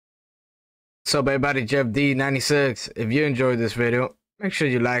So everybody, Jeff D96. If you enjoyed this video, make sure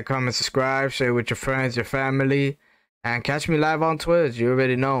you like, comment, subscribe, share with your friends, your family, and catch me live on Twitch. You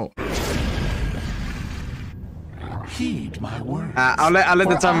already know. Heed my words. I'll let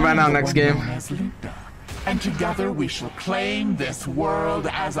the timer run out next game. And together we shall claim this world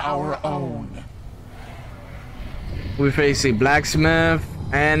as our own. We face the Blacksmith,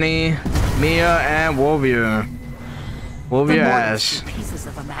 Annie, Mia, and Warrior. Warrior Ash. Pieces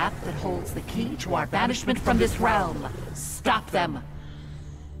of a map that holds the key to our banishment from this realm. Stop them.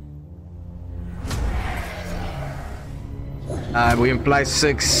 We imply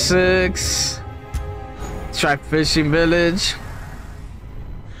 6-6. Try fishing village.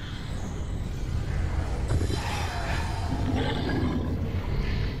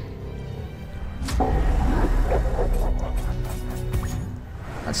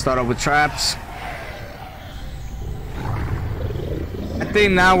 Let's start off with traps. I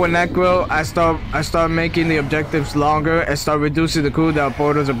think now with Necro, I start making the objectives longer and start reducing the cooldown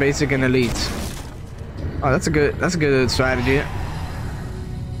portals of basic and elite. Oh, that's a good strategy.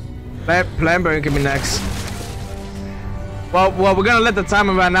 Plan burn can be next. Well, we're gonna let the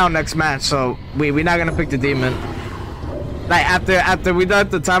timer run out next match, so we're not gonna pick the demon. Like after we let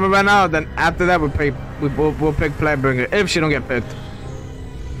the timer run out, then after that we'll pick Planbringer if she don't get picked.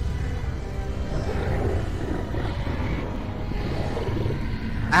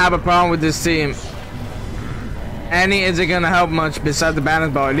 I have a problem with this team. Annie isn't gonna help much besides the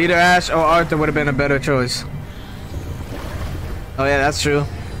balance bar. Leader Ash or Arthur would have been a better choice. Oh yeah, that's true.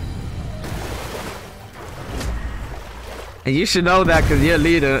 And you should know that because you're a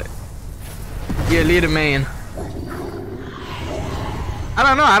leader. You're a leader main. I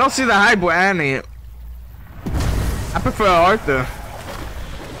don't know. I don't see the hype with Annie. I prefer Arthur.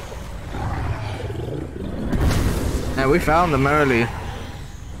 And we found them early.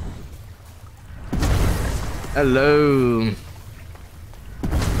 Hello.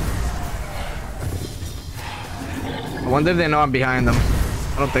 I wonder if they know I'm behind them.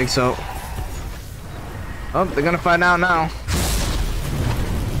 I don't think so. Oh, they're gonna find out now.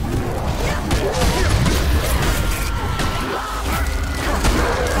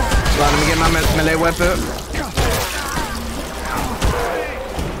 Let me get my melee weapon.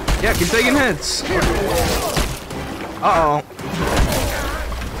 Yeah, keep taking hits. Uh-oh.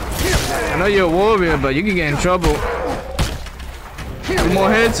 I know you're a warrior, but you can get in trouble. 2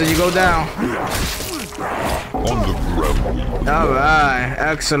 more hits and you go down. Alright,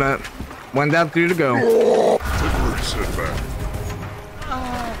 excellent. 1 down, 3 to go.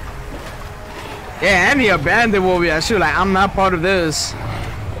 Yeah, and he abandoned warrior. She was like, I'm not part of this.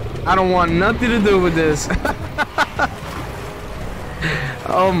 I don't want nothing to do with this.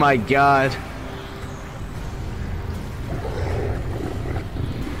 Oh my god.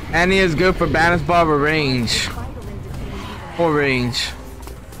 Annie is good for balance bar or range. Or range.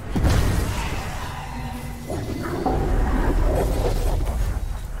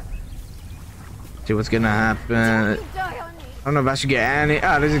 See what's gonna happen. I don't know if I should get Annie.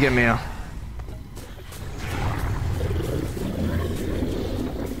 Ah, let's just get Mia.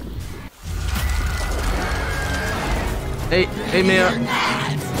 Hey Mia.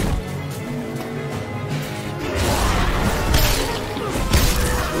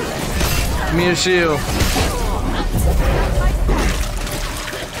 Give me your shield.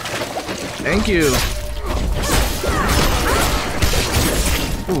 Thank you.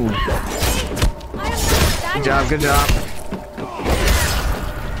 Ooh. Good job, good job.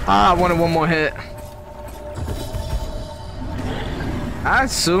 Ah, I wanted 1 more hit. Alright,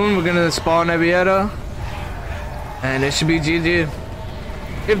 soon we're gonna spawn Avieta. And it should be GG.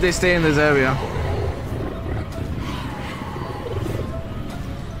 If they stay in this area.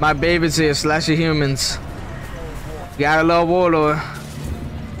 My babies here, slashy humans. Gotta love Warlord.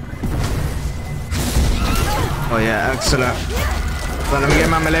 Oh yeah, excellent. So let me get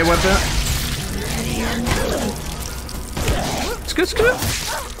my melee weapon. Scoot.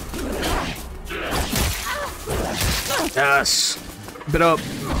 Yes. Keep it up.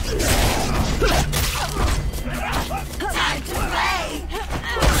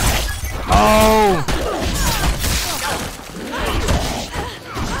 Oh!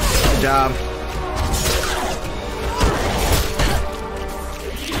 Good job.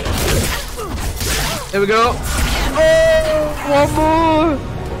 There we go. Oh, 1 more.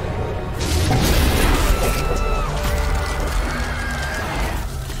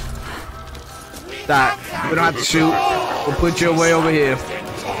 Stop. We don't have to shoot. We'll put you away over here.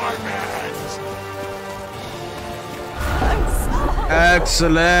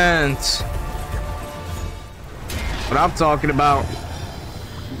 Excellent. What I'm talking about.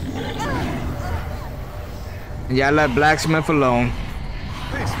 And y'all let blacksmith alone.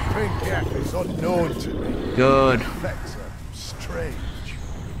 This pink gap is unknown to me. Good. Effects are strange.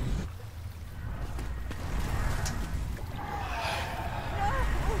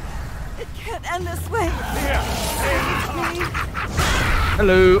 It can't end this way.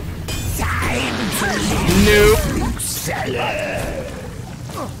 Hello. Nope.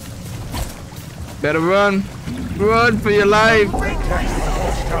 Better run. Run for your life.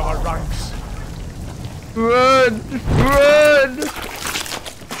 Horsepower ranks. Run. Run.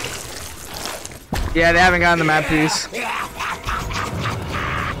 Yeah, they haven't gotten the map piece.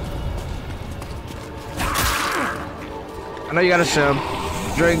 I know you got a shove.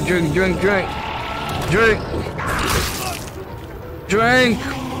 Drink, drink, drink, drink. Drink. Drink.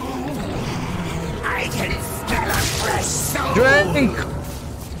 I can smell a fresh soul. Drink.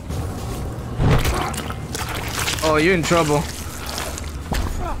 Oh, you're in trouble.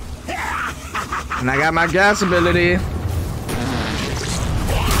 And I got my gas ability.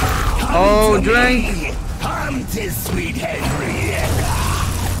 Oh, drink. Come to sweet Henry.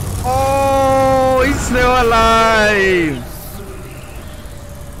 Oh, he's still alive.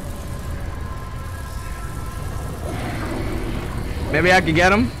 Maybe I could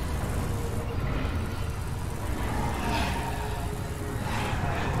get him.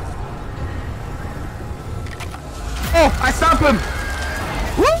 Oh, I stopped him.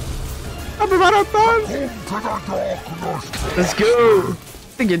 Woo! I'll be right on time. Let's go. I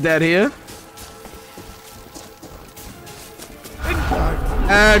think you're dead here.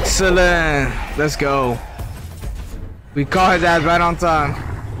 Excellent. Let's go. We caught his ass right on time.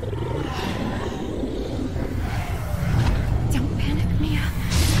 Don't panic, Mia.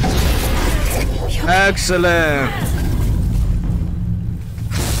 Excellent.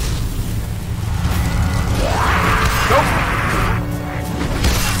 Nope.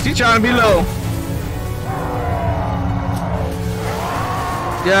 She's trying to be low.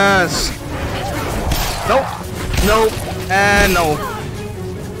 Yes. Nope. Nope. And no.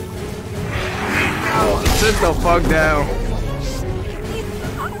 Sit the fuck down.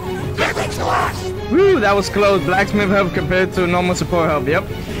 Woo, that was close. Blacksmith help compared to normal support help. Yep.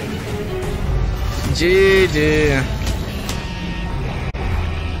 GG.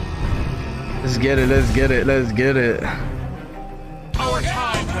 Let's get it. Let's get it. Let's get it.